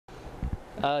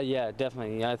Yeah,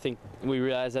 definitely. Yeah, I think we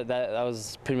realized that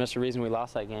was pretty much the reason we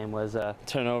lost that game was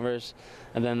turnovers,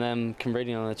 and then them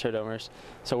converting on the turnovers.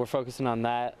 So we're focusing on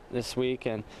that this week,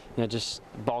 and just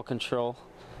ball control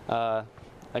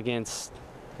against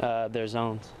their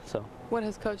zones. So. What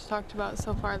has Coach talked about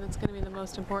so far that's going to be the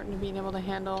most important to being able to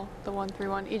handle the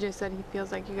 1-3-1? EJ said he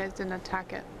feels like you guys didn't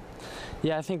attack it.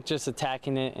 Yeah, I think just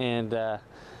attacking it and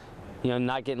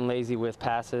not getting lazy with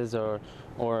passes or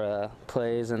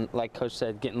plays, and like Coach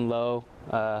said, getting low.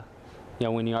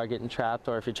 When you are getting trapped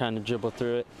or if you're trying to dribble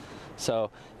through it.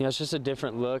 So it's just a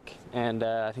different look, and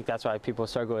I think that's why people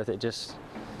struggle with it. Just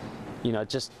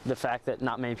the fact that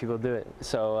not many people do it.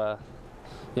 So.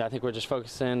 I think we're just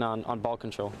focusing on ball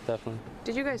control, definitely.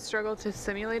 Did you guys struggle to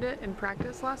simulate it in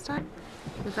practice last time?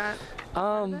 Was that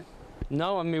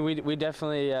No, I mean we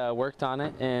definitely worked on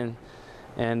it and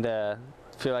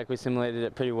feel like we simulated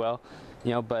it pretty well,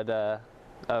 but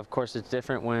of course it's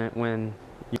different when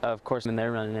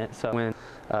they're running it. So when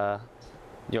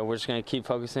we're just going to keep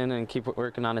focusing and keep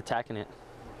working on attacking it.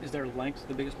 Is their length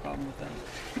the biggest problem with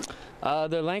them?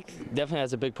 Their length definitely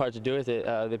has a big part to do with it.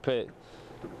 They put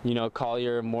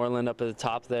Collier and Moreland up at the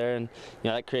top there, and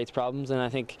that creates problems. And I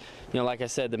think, like I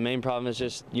said, the main problem is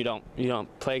just you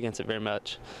don't play against it very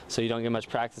much, so you don't get much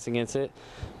practice against it.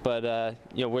 But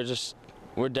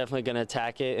we're definitely going to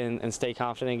attack it and stay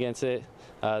confident against it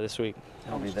this week.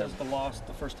 How much does the loss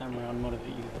the first time around motivate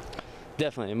you?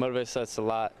 Definitely, it motivates us a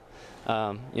lot.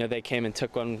 They came and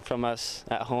took one from us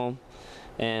at home,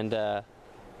 and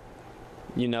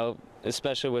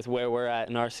especially with where we're at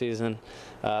in our season,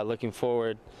 looking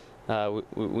forward,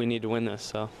 we need to win this.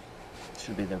 So.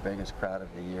 Should be their biggest crowd of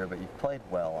the year, but you've played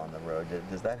well on the road.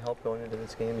 Does that help going into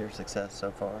this game, your success so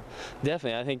far?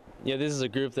 Definitely. I think this is a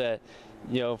group that,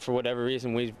 for whatever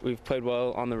reason, we've played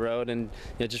well on the road, and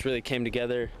just really came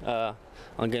together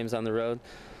on games on the road.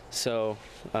 So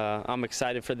I'm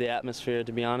excited for the atmosphere,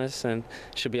 to be honest, and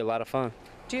it should be a lot of fun.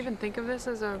 Do you even think of this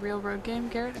as a real road game,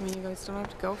 Garrett? I mean, you guys don't have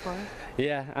to go for it.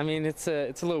 Yeah, I mean, it's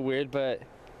a little weird, but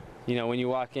when you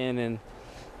walk in and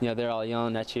they're all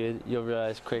yelling at you, you'll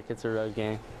realize quick it's a road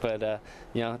game. But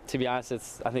to be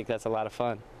honest, I think that's a lot of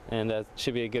fun, and it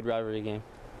should be a good rivalry game.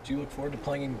 Do you look forward to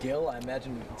playing in Gill? I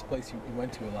imagine it's a place you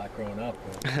went to a lot growing up.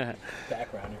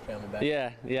 Background, your family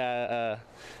background. Yeah.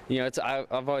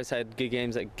 I've always had good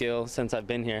games at Gill since I've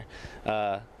been here.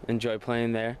 Enjoy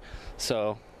playing there,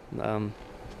 so.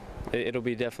 It'll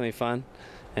be definitely fun,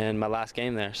 and my last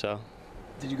game there. So.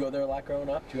 Did you go there a lot growing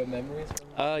up? Do you have memories?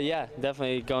 Yeah,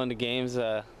 definitely going to games.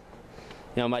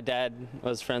 My dad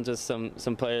was friends with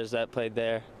some players that played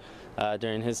there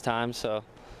during his time, so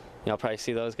I'll probably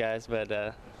see those guys. But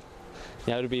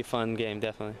it'll be a fun game,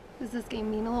 definitely. Does this game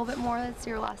mean a little bit more? It's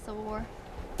your last Civil War.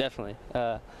 Definitely.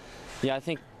 I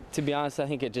think, to be honest, I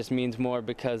think it just means more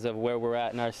because of where we're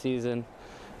at in our season,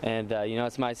 and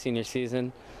it's my senior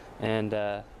season.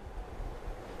 And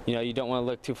you don't want to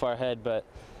look too far ahead, but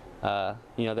the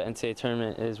NCAA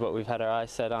tournament is what we've had our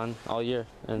eyes set on all year,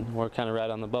 and we're kind of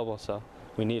right on the bubble, so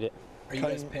we need it. Are you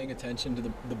guys paying attention to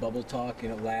the bubble talk?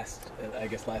 I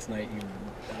guess last night,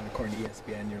 according to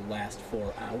ESPN, your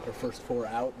first four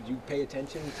out. Did you pay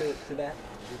attention to that?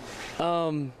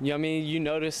 I mean, you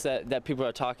notice that people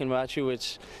are talking about you,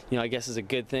 which I guess is a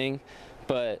good thing,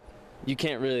 but you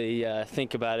can't really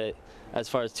think about it as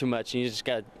far as too much. You just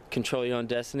got to control your own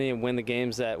destiny and win the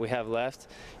games that we have left,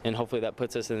 and hopefully that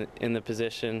puts us in the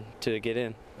position to get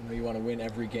in. I know you want to win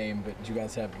every game, but do you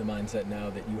guys have the mindset now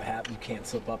that you can't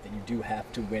slip up, that you do have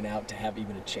to win out to have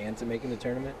even a chance at making the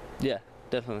tournament? Yeah,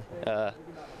 definitely. I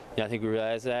think we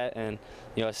realize that, and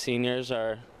us seniors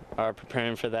are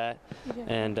preparing for that,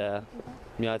 and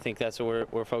I think that's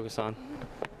what we're focused on.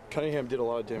 Cunningham did a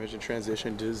lot of damage in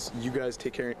transition. Does you guys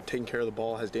taking care of the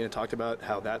ball? Has Dana talked about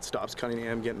how that stops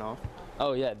Cunningham getting off?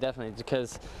 Oh yeah, definitely.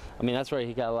 Because I mean that's where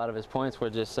he got a lot of his points, were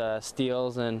just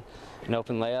steals and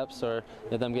open layups, or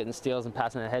them getting steals and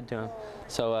passing ahead to him.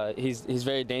 So he's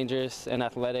very dangerous and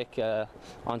athletic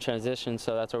on transition.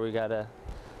 So that's where we gotta,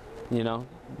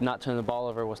 not turn the ball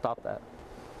over. We'll stop that.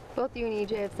 Both you and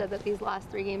EJ have said that these last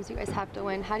 3 games you guys have to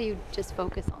win. How do you just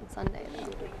focus on Sunday though?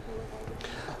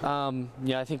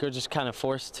 I think we're just kind of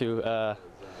forced to.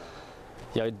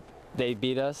 They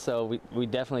beat us, so we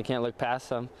definitely can't look past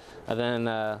them. And then,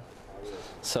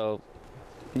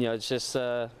 it's just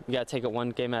we got to take it one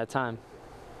game at a time.